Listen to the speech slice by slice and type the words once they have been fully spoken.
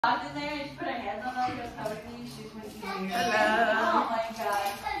Walked in there and she put her hands on me, goes, how are you? She's my ear. Hello. Oh my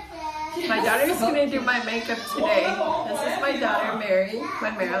god. My daughter's gonna do my makeup today. This is my daughter, Mary,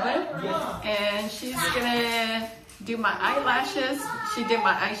 Marilyn, and she's gonna do my eyelashes. She did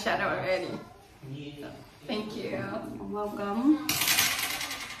my eyeshadow already. So, thank you. You're welcome.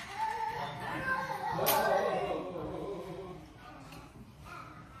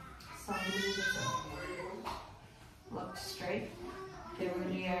 So I'm gonna just look straight. Okay, we're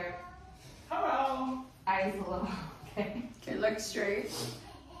gonna do your eyes a little. Okay. Okay, look straight.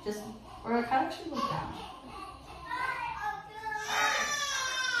 Just, or kind of should look down.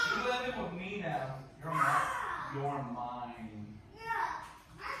 You live it with me now. You're mine.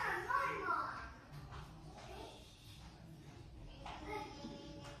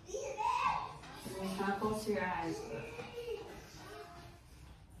 It's not close to your eyes.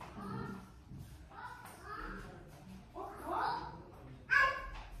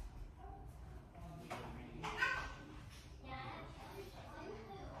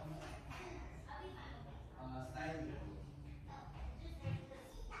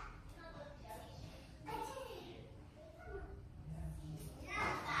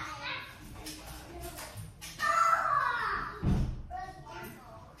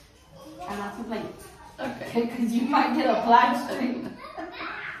 Okay. Because you might get a black screen.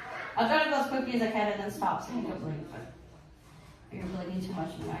 I'll try to go as quickly as I can and then stop so you don't blink, but if you're blinking too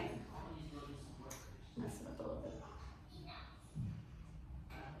much, you might mess it up a little bit.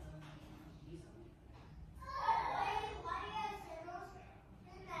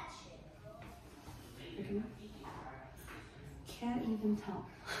 Can't even tell.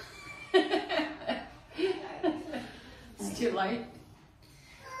 It's too light.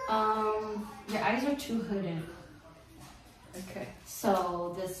 Your eyes are too hooded. Okay.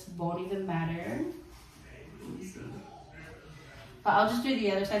 So this won't even matter. Let me see. But I'll just do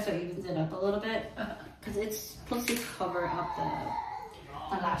the other side so it evens it up a little bit. Because it's supposed to cover up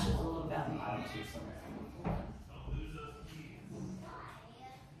the lashes a little bit on the bottom too. So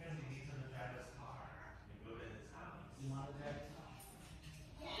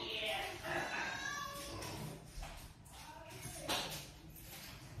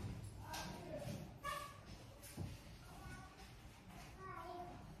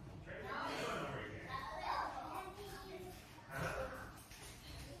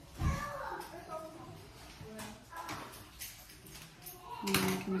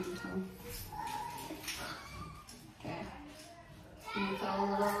okay. And you put a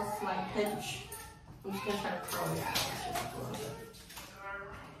little slight pinch. I'm just gonna try to curl your eyelashes up a little bit.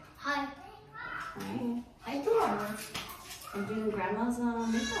 Hi. Hi. Hi, Dora. I'm doing Grandma's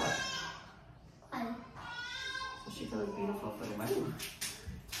makeup. Hi. So she feels beautiful for the wedding.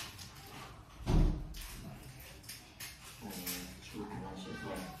 My eyelashes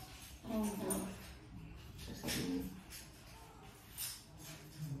there. Oh no. Just like me.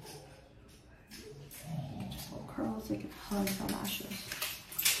 Just little curls so you can hug her lashes.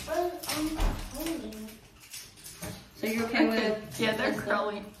 So you're okay with? Yeah, they're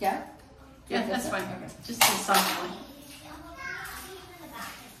curly. Yeah? Yeah, that's fine. Okay. Just a soft one.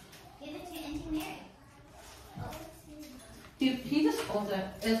 Dude, he just holds it.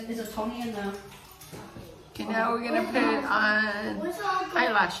 Is it Tony in the... Okay, now we're gonna put it on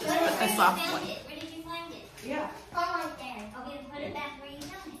eyelashes, but the soft one. Where did you find it? Yeah. Oh, right there. I'll be able to put it back where you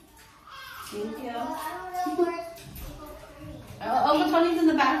found it. Thank you. I don't know where Oh, but Tony's in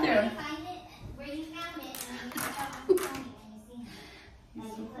the bathroom. find it, where you found it, and then you talk to Tony and you see him. And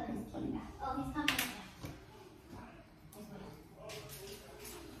you put it. Oh, he's coming right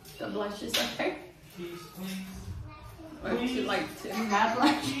now. The blush is okay. Or too light too. Matte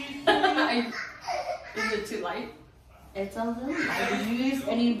blush. Is it too light? It's a little light. Did you use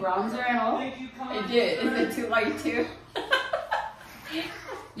any bronzer at all? I did. Is it too light too?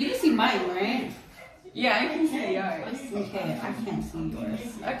 You can see mine, right? Yeah, I can see yours. Okay, I can't see yours.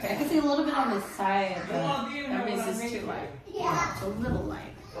 I Okay. can see a little bit on the side, but That means it's too light. Yeah. it's a little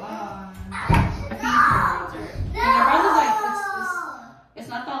light. I think you can bronzer. And the bronzer's like, it's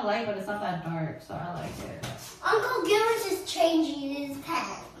not that light, but it's not that dark, so I like it. Uncle Gilbert's just changing his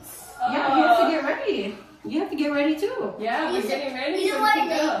pants. Yeah, you have to get ready. You have to get ready too. Yeah, we're getting ready He's to already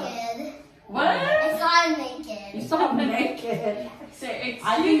go. naked. What? I saw him naked. You saw him naked. Say, excuse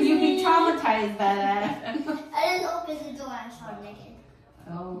I think you'd be me. traumatized by that. I didn't open the door, I saw him naked.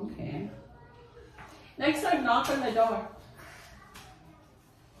 Oh, okay. Next time, knock on the door.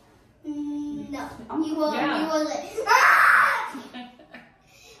 No. You will, Yeah. you will say, ah!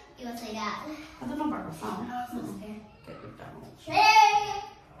 You will say that. I don't know about the phone. Okay. Get it down. Hey!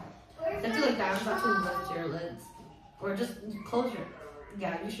 Don't do like that. Not to lift your lids. Or just close your.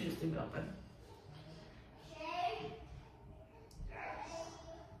 Yeah, you should just leave it open.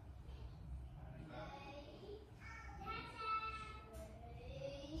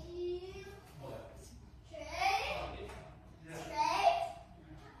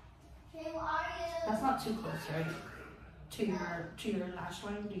 That's not too close, right? To your lash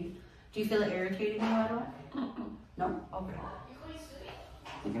line. Do you feel it irritating you at all? No? Okay.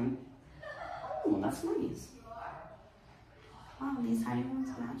 Look at me. Oh, that's nice. Wow, these tiny ones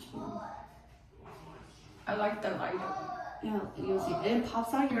match well. I like the lighter. Yeah, you'll see. It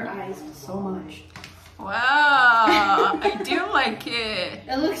pops out your eyes so much. Wow, I do like it.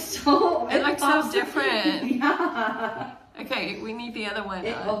 It looks so. It looks so different. Yeah. Okay, we need the other one.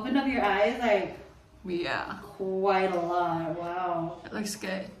 It opened up your eyes like Yeah. quite a lot. Wow. It looks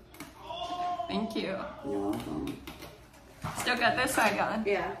good. Thank you. You're welcome. Still got this side on.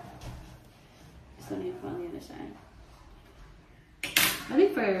 Yeah. Still need to put on the other side. I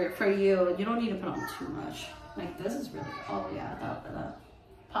think for you, you don't need to put on too much. Like this is really. Oh yeah, that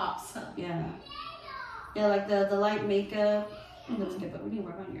Pops. Huh? yeah. Yeah, like the light makeup. Looks good, but we need to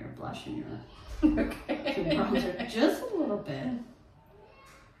work on your blush and your Okay. bronzer just a little bit.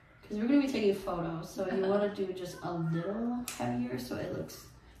 Because we're gonna be taking photos, so you want to do just a little heavier, so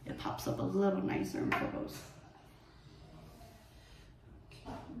it pops up a little nicer in photos.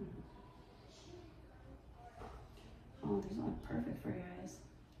 Oh, these are perfect for your eyes.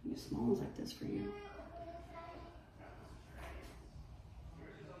 Your small ones like this for you.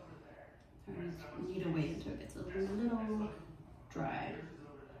 You need to wait until it gets a little dry.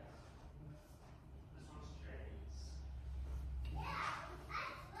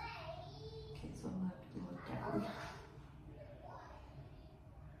 Okay, so I'll have to look down.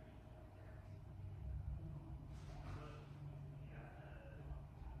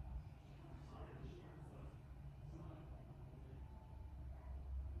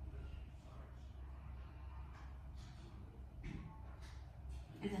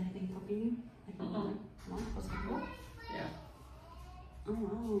 Is anything popping you? No? What's that for? Yeah. Oh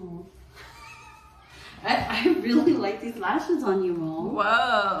wow. I really like these lashes on you, Mom.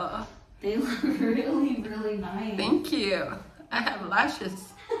 Whoa. They look really, really nice. Thank you. I have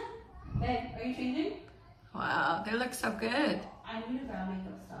lashes. Babe, are you changing? Wow, they look so good. I need to grab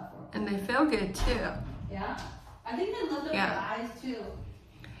makeup stuff. And they feel good too. Yeah? I think they lift up Yeah. your eyes too.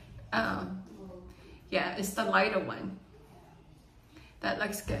 Yeah, it's the lighter one. That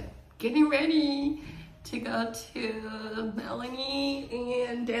looks good. Getting ready to go to Melanie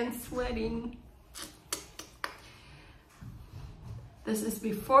and Dan's wedding. This is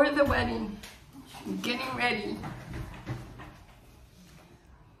before the wedding. I'm getting ready.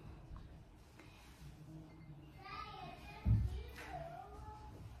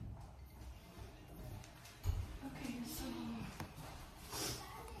 Okay, so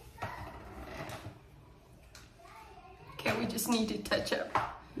okay, we just need to touch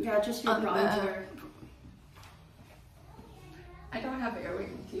up. Yeah, just your On the- bronzer. I don't have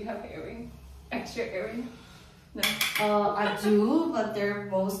earring. Do you have earring? Extra earring? No. I do, but they're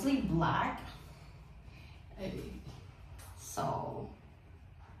mostly black. So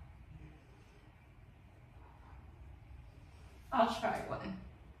I'll try one.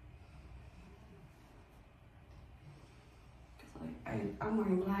 I'm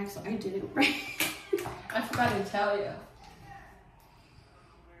wearing black, so I did it right. I forgot to tell you.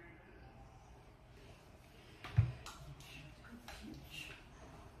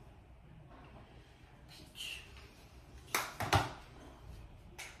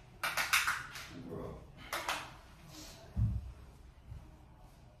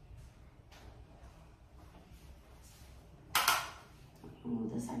 Oh,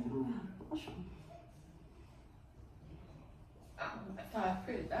 this I don't have blush on. I thought I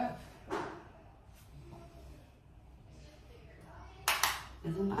put it up.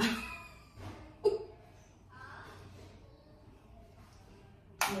 Is it not?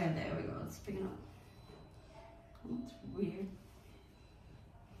 Yeah, there we go. It's picking up. Oh, that's weird.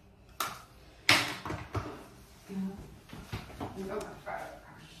 Yeah.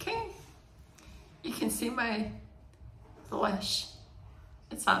 Okay. You can see my blush.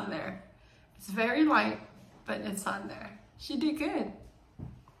 It's on there. It's very light, but it's on there. She did good.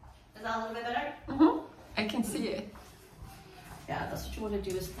 Is that a little bit better? I can see it. Yeah, that's what you want to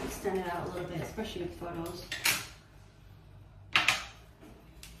do is extend it out a little bit, especially in photos.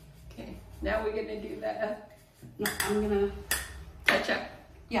 Okay. Now we're gonna do that No, I'm gonna. touch up.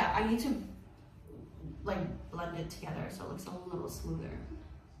 Yeah, I need to like blend it together so it looks a little smoother.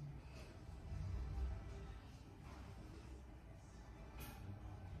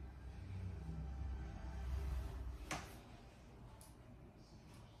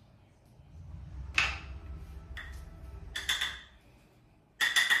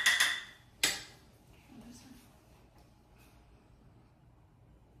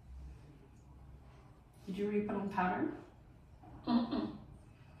 you already put on powder? Mm-mm.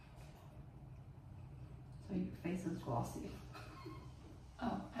 So your face is glossy.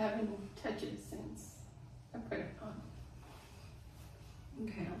 Oh, I haven't touched it since I put it on.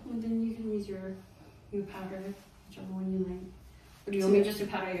 Okay, and then you can use your powder, whichever one you like. Or do you want me just to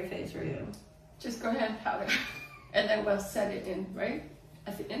powder your face for you? Just go ahead and powder. And then we'll set it in, right?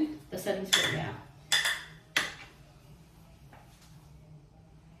 At the end? The setting spray, yeah.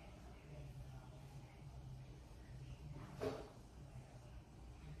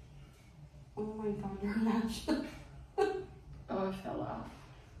 Oh my god, your lashes. Oh, it fell off.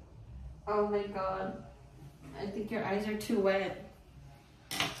 Oh my god. I think your eyes are too wet.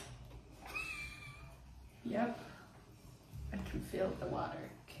 Yep. I can feel the water.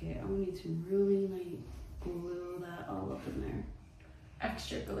 Okay, I'm gonna need to really like glue that all up in there.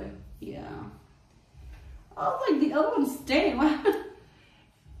 Extra glue. Yeah. Oh, like the other one's staying.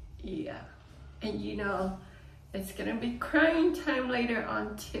 Yeah. And you know, it's gonna be crying time later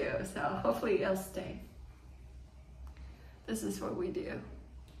on too, so hopefully it'll stay. This is what we do.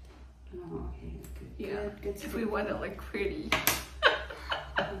 Oh, okay. Good, Yeah. good. If we want to look pretty.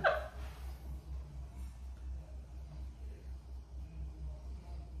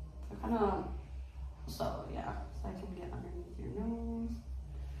 So yeah, so I can get underneath your nose.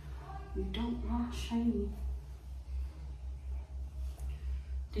 You don't want shiny.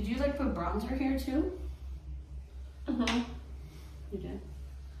 Did you like put bronzer here too? Mm-hmm. You did.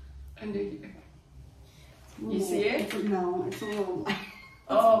 Under here. You see it? No, it's a little.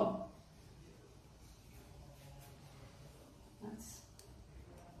 Oh. That's.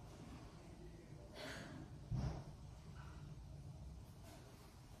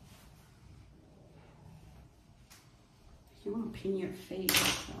 You want to pin your face,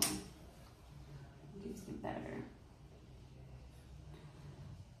 so it gives you better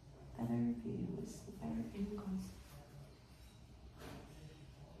views, better angles.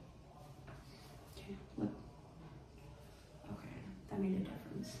 Okay, look. Okay, that made a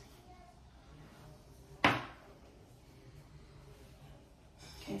difference.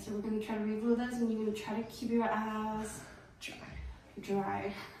 Okay, so we're gonna try to reglue this, and you're gonna try to keep your eyes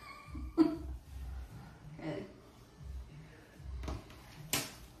dry. Okay.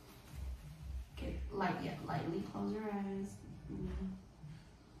 Lightly close your eyes.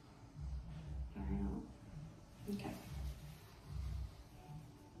 Dry out. Okay.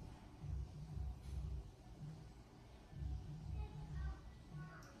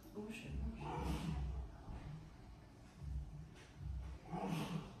 Oh shit.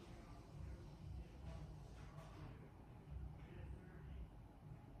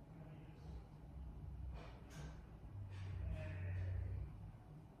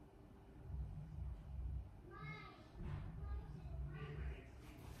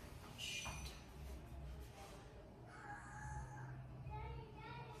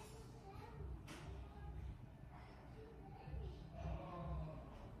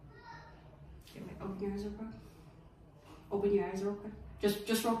 Open your eyes real quick. Open your eyes real quick.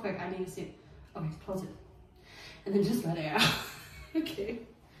 Just real quick. I need to see it. Okay, close it. And then just let it out. Okay.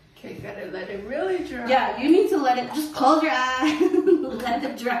 Okay, gotta let it really dry. Yeah, you need to let it, just close your eyes. Let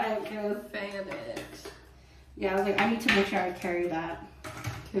it dry, cause Fan it. yeah, I was like, I need to make sure I carry that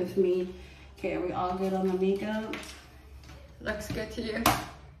with me. Okay, are we all good on the makeup? Looks good to you?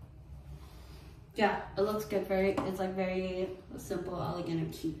 Yeah, it looks good. It's like very simple, elegant,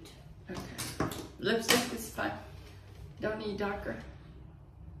 and cute. Okay. Lipstick is fine. Don't need darker.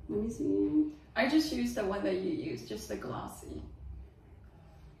 Let me see. I just used the one that you used, just the glossy.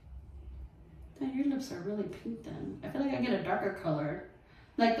 Then your lips are really pink then. I feel like I get a darker color.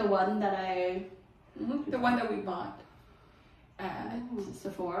 Like the one that I... The one that we bought at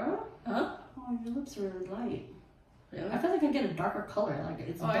Sephora? Huh? Oh, your lips are light. Really? I feel like I get a darker color. Like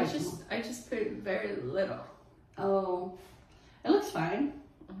it's Oh, dark. I just put very little. Oh, it looks fine.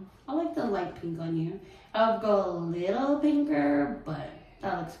 I like the light pink on you. I'll go a little pinker, but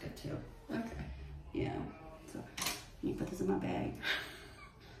that looks good too. Okay. Yeah. So let me put this in my bag.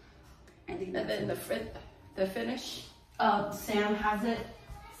 I think And then the finish. Sam has it.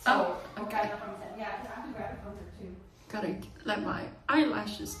 Oh, I'll okay. grab it from Sam. Yeah, I can grab it from her too. Gotta let my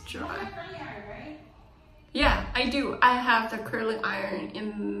eyelashes dry. Curling iron, right? Yeah, I do. I have the curling iron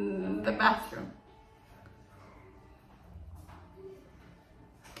in the bathroom.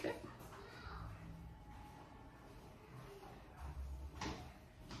 Okay.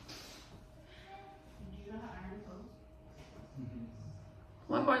 Do you know how iron goes?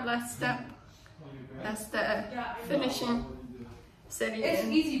 One more last step. That's the finishing. Setting It's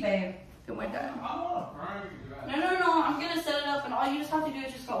in. easy, babe. And we're done. No, I'm gonna set it up, and all you just have to do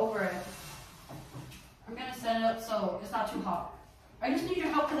is just go over it. I'm gonna set it up so it's not too hot. I just need your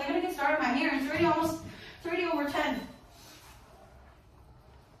help because I gotta get started on my hair. It's already over 10.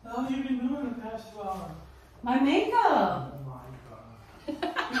 How have you been doing the past 2 hours? My makeup. Oh my god.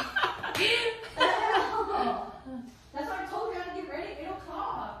 That's why I told you I had to get ready at 8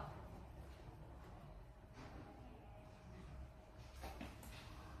 o'clock.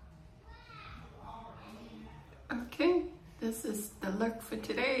 Okay, this is the look for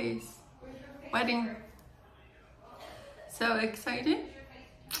today's wedding. So excited.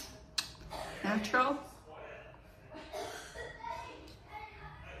 Natural.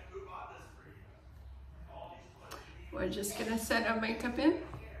 We're just gonna set our makeup in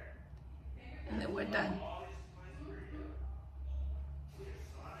and then we're done.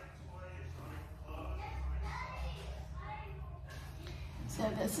 So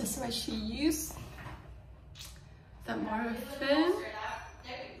this is what she used. The Morphin.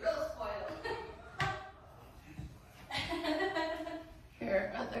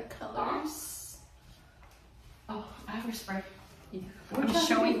 Here are the colors. Oh, I have spray. Yeah. I'm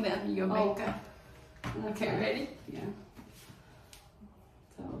showing them your Oh, makeup. Okay, Okay, ready? Yeah.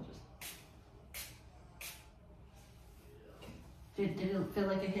 So I'll just. Did it feel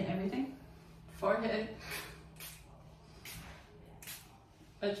like it hit everything? Forehead.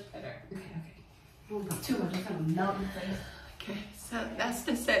 Much better. Okay. Don't go too much. It's gonna melt in the face. Okay, so that's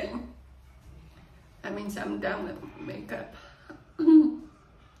the setting. That means I'm done with makeup. I'm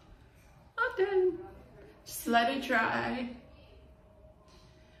done. Just let it dry.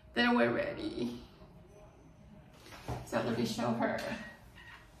 Then we're ready. So let me show her.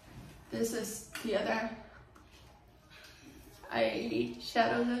 This is the other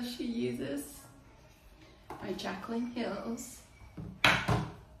eyeshadow that she uses by Jacqueline Hills.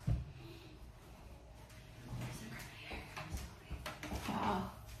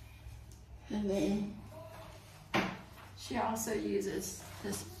 And then she also uses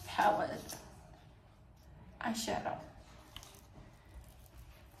this palette eyeshadow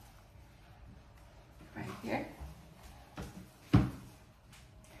right here.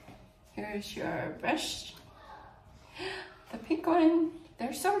 Here's your brush. The pink one.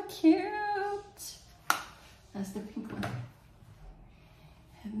 They're so cute. That's the pink one.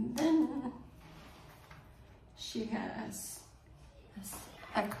 And then she has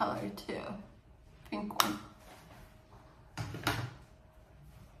a color too, pink one.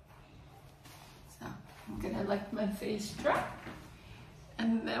 So I'm gonna let my face dry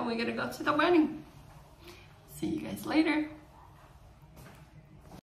and then we're gonna go to the wedding. See you guys later.